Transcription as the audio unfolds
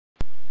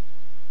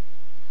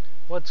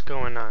What's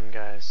going on,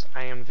 guys?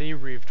 I am the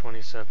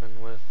Reeve27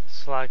 with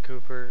Sly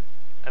Cooper,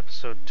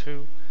 episode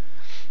 2.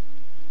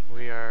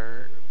 We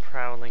are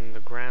prowling the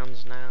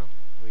grounds now.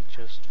 We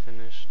just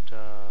finished,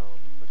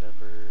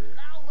 whatever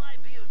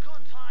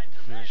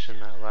mission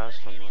that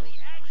last one was.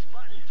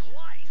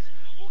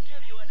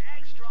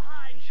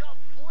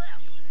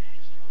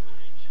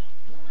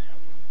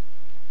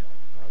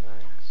 Oh,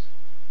 nice.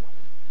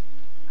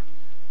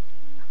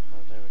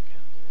 Oh, there we go.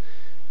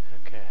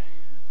 Okay.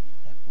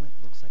 That blimp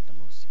looks like the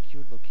most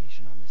secured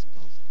location on this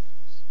boat.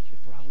 If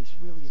Raleigh's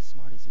really as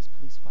smart as his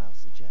police files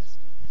suggest,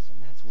 then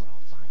that's where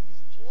I'll find him.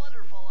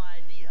 Wonderful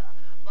idea,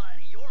 but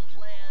your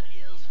plan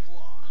is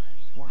flawed.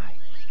 Why?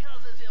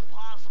 Because it's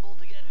impossible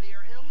to get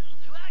near him.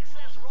 To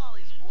access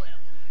Raleigh's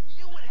blimp,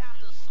 you would have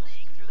to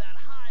sneak through that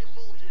high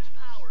voltage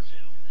power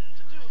tube.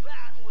 To do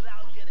that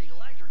without getting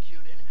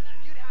electrocuted,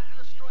 you'd have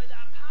to destroy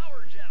that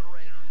power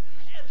generator.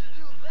 And to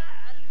do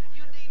that,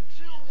 you need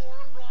 2 more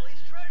of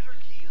Raleigh's treasure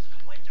keys,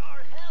 which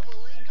are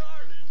heavily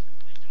guarded.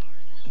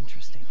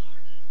 Interesting.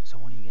 So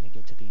when are you gonna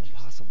get to the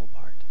impossible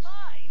part?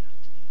 Fine,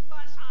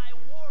 but I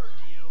warned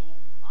you.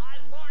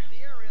 I've marked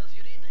the areas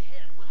you need to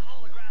hit with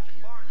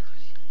holographic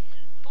markers.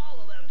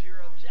 Follow them to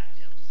your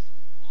objectives.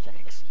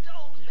 Thanks.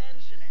 Don't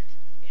mention it.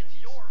 It's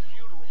your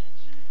funeral.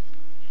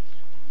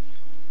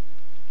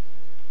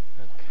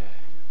 Okay.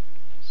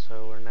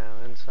 So we're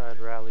now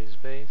inside Raleigh's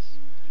base.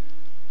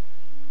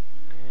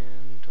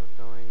 And we're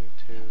going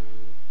to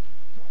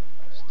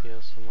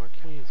steal some more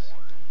keys.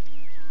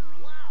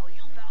 Wow,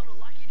 you found a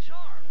lucky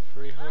charm.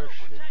 Free That'll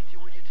horseshoe. protect you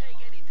when you take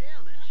any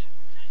damage.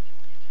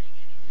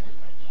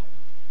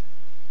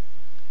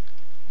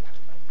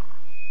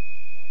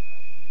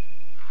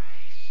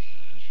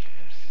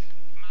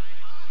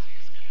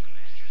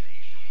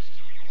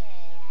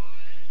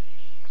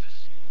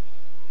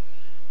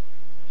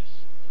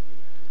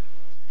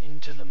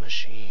 Into the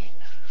machine.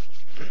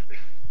 If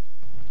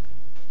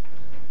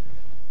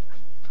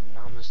I'm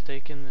not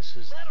mistaken, this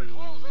is Better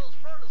close those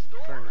the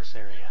furnace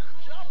area.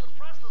 Jump and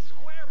press the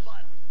square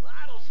button.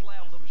 That'll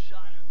slam them shut.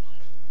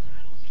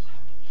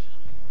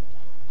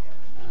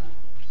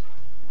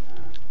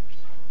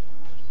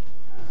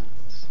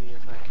 Let's see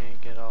if I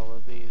can't get all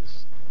of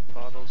these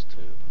bottles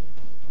too.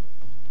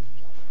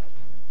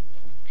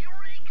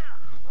 Eureka!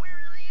 We're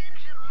in the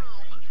engine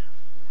room.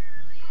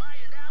 My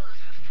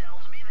analysis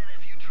tells me that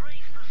if you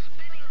trace the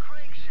spinning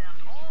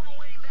crankshaft all the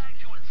way back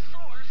to its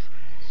source,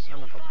 Son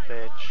you'll of a find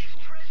bitch. Raleigh's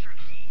treasure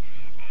key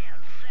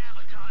and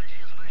sabotage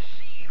his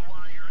machine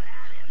while you're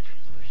at it.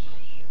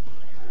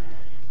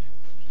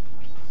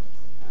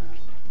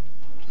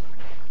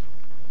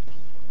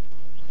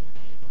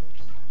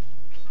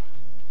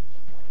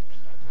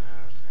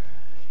 Alright.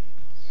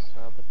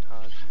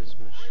 Sabotage his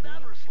machine.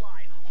 Remember,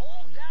 Sly,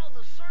 hold down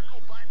the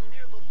circle button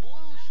near the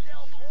blue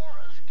stealth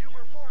auras to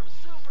perform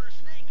super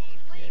sneaky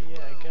thief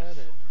Yeah, I got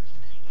it.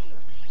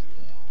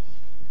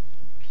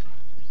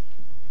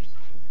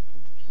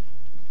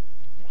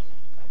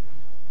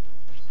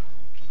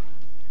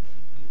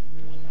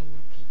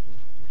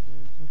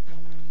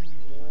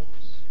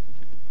 Whoops.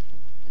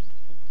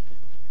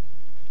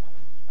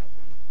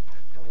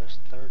 Oh, there's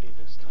 30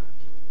 this time.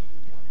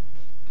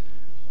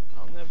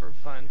 I'll never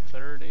find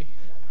 30.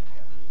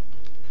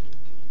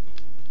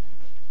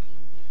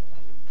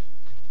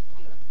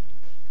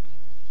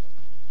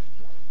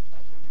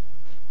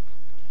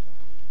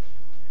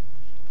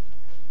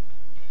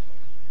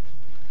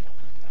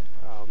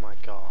 Oh my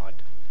god.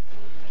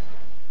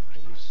 Are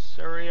you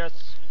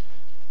serious?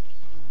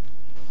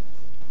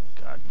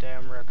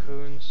 Goddamn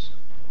raccoons.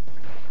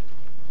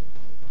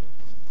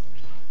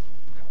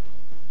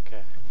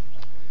 Okay.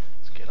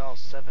 Let's get all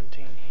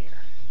 17 here.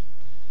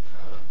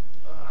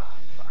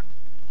 Fuck.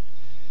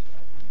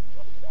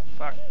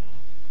 Fuck.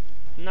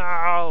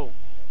 No!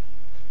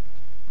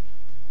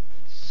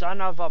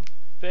 Son of a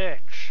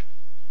bitch.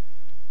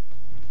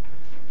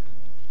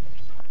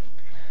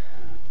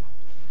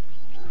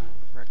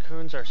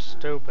 Raccoons are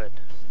stupid.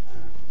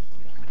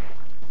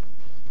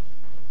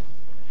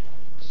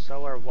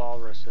 So are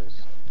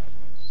walruses.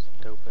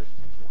 Stupid.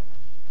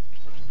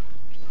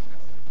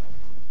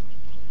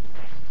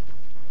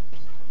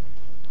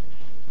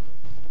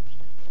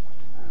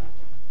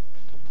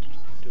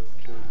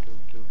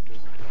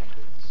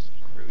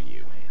 Screw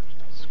you, man.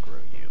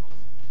 Screw you.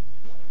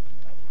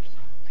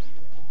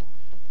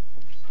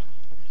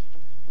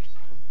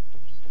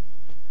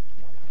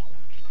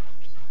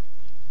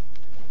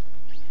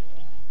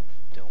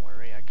 Don't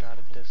worry, I got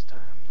it this time.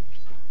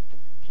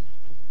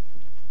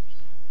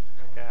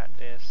 I got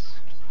this.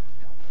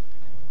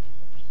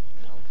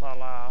 Don't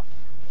fall off.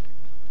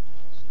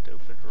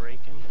 Stupid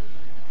raking.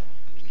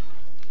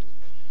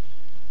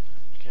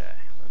 Okay,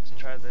 let's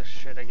try this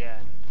shit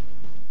again.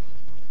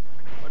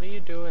 What are you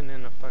doing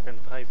in a fucking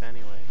pipe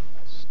anyway?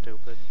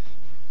 Stupid.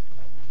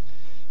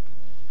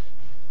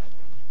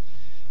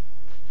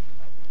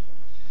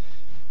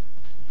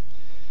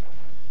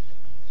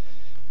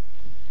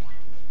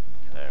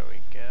 There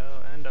we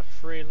go, and a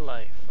free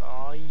life.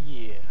 Aw,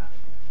 yeah.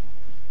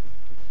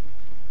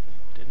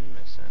 Didn't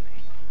miss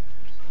any.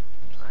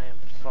 I am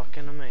fucking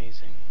fucking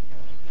amazing.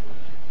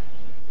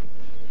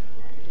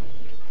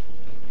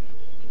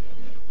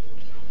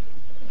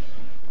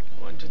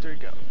 One, two, three,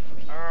 go.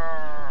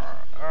 Arr,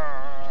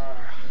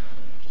 arr.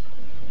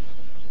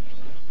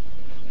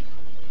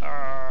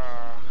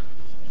 Arr,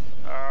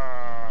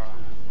 arr,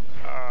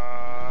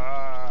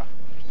 arr.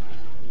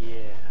 Yeah.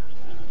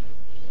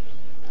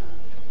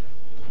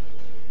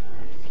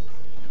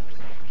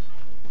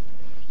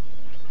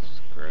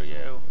 Screw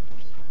you.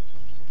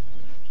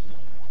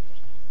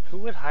 Who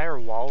would hire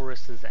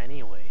walruses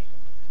anyway?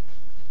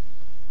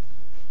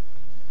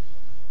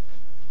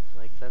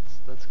 Like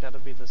that's gotta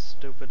be the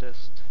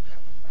stupidest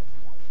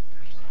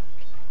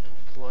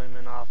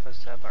employment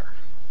office ever.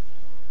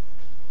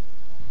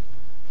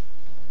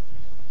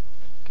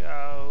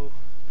 Go.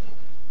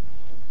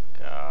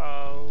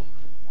 Go.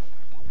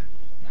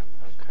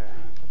 Okay.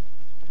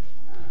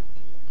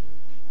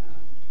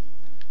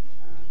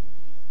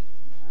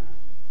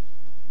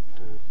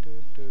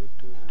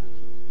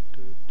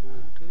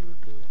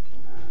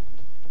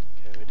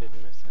 Okay, we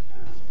didn't miss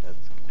any.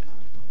 That's good.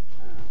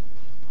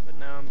 But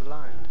now I'm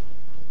blind.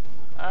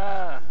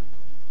 Ah!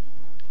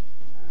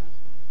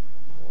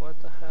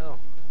 What the hell?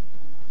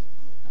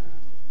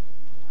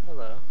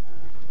 Hello.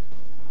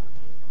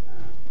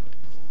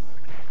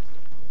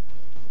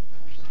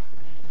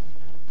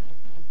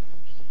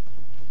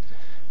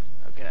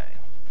 Okay.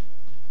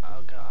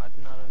 Oh god,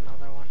 not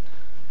another one.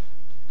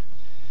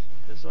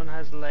 This one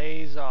has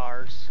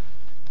lasers.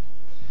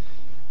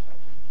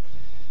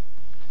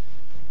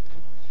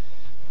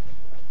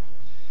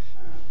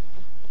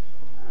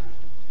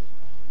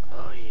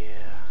 Oh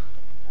yeah.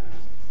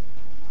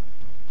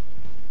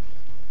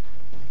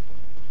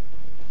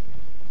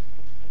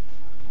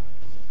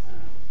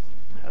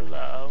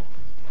 Hello.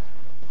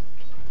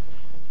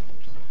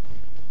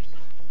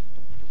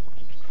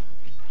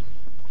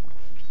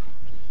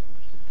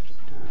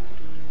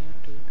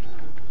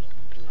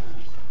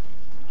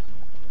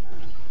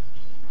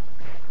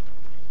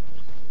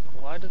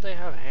 Why do they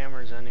have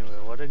hammers anyway?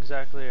 What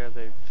exactly are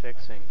they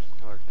fixing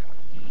or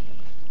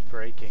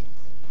breaking?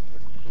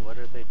 What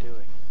are they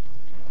doing?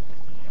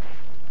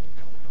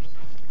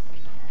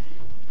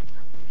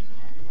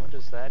 What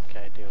is that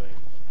guy doing?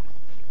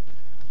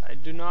 I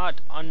do not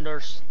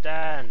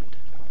understand.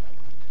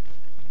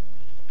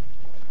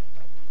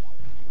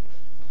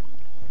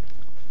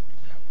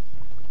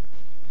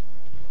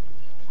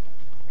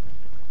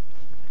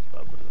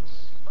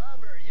 Bubbles.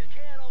 Bummer, you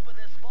can't open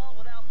this vault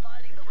without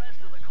finding the rest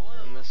of the clues.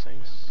 I'm missing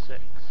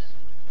 6.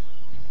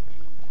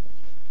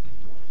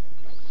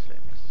 6.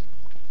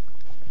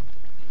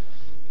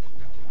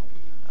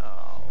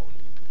 Oh,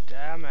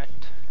 damn it.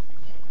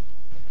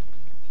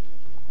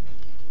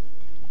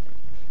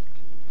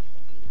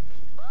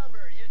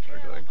 Bummer, you Where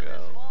can't do I open go?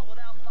 this vault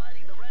without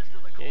finding the rest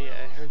of the clues. Yeah,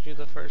 I heard you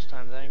the first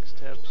time. Thanks,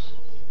 Tips.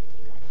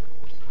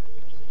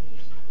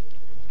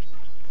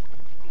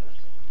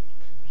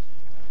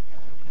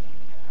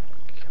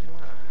 Come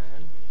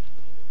on.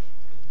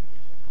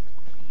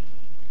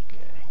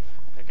 Okay,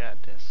 I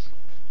got this.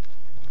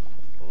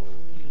 Oh,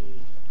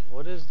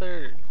 what is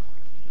there?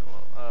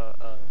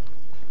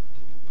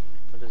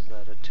 What is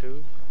that? A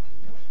tube?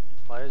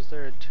 Why is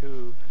there a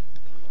tube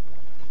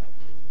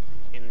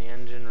in the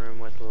engine room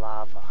with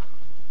lava?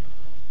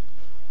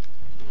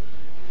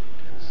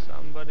 Can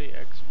somebody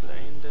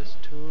explain this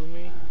to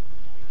me,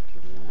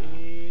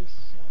 please?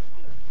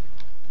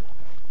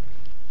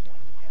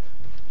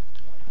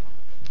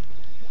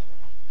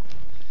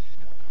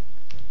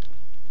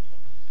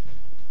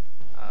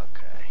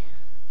 Okay.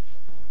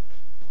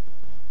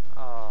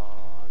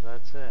 Oh,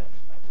 that's it.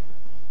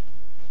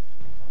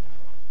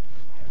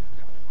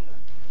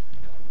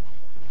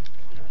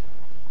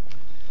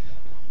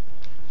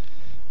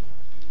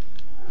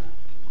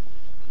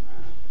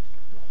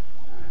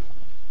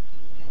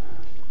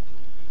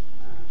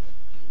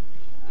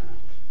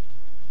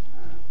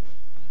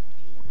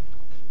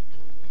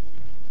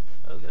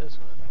 Oh, this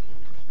one.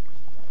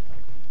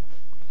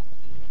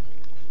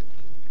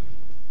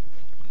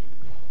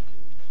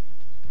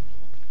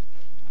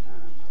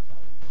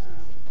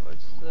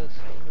 What's this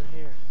over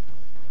here?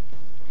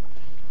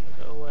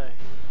 Go away.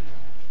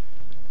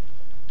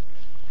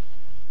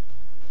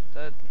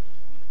 That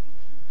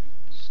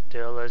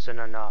still isn't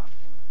enough.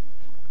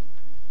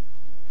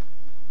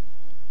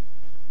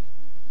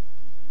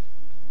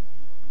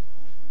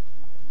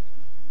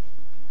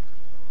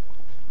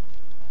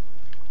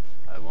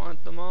 I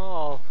want them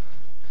all.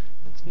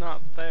 It's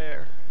not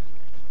fair.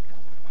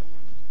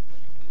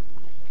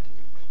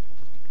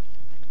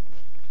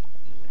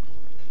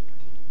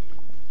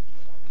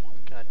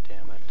 God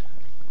damn it.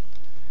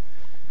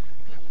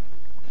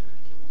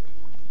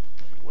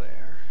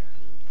 Where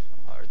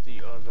are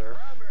the other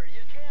Bummer,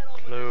 you can't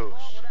open clues? this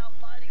vault without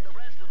finding the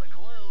rest of the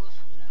clues.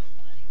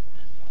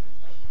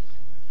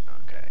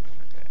 Okay,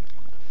 okay.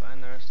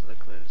 Find the rest of the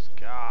clues.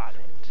 Got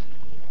it.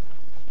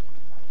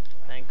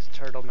 Thanks,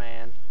 Turtle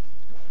Man.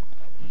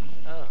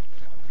 Oh.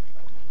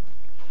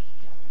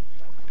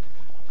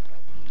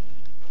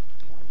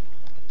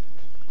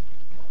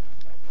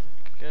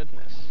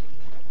 Goodness.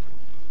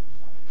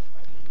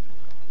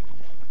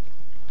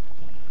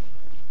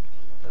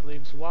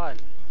 leaves one.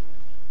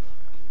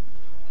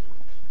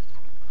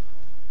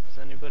 Does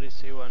anybody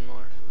see one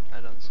more?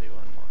 I don't see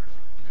one more.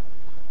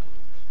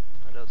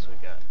 What else we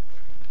got?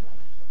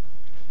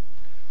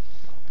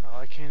 Oh,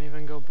 I can't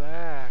even go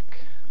back.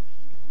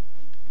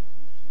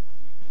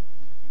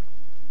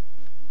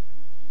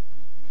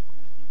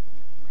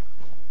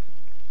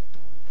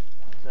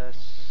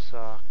 This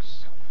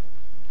sucks.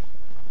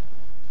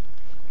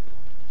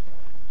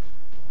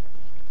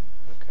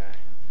 Okay.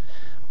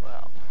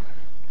 Well,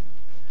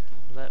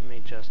 let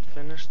me just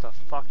finish the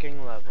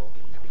fucking level,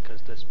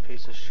 because this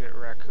piece of shit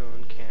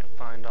raccoon can't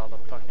find all the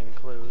fucking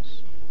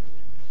clues.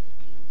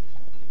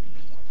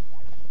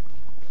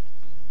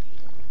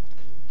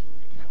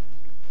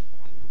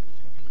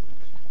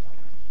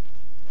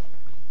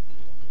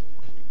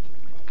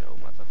 Go,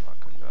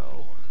 motherfucker,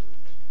 go.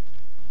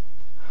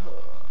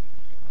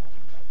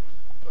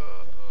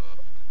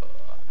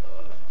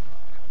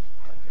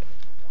 Okay.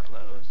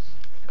 Close,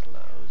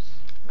 close,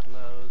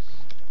 close,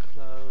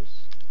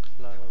 close,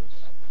 close.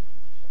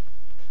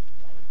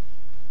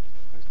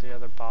 Where's the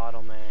other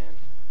bottle man?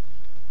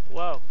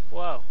 Whoa,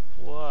 whoa,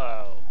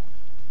 whoa.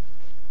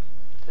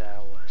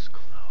 That was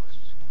close.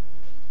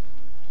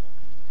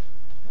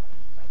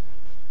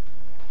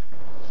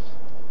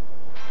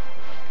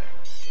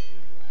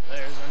 Okay.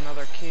 There's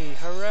another key.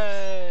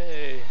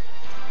 Hooray!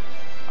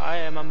 I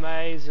am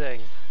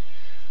amazing.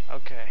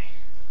 Okay.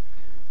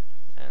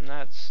 And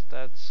that's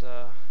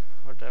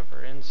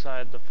whatever,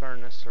 inside the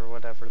furnace or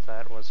whatever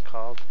that was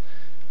called.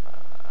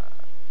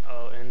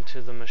 Oh,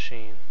 into the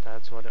machine.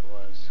 That's what it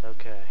was.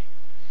 Okay.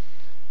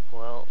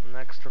 Well,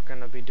 next we're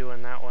gonna be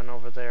doing that one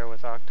over there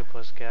with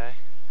Octopus Guy.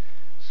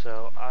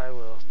 So I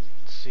will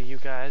see you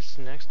guys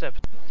next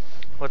episode.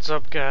 What's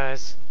up,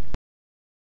 guys?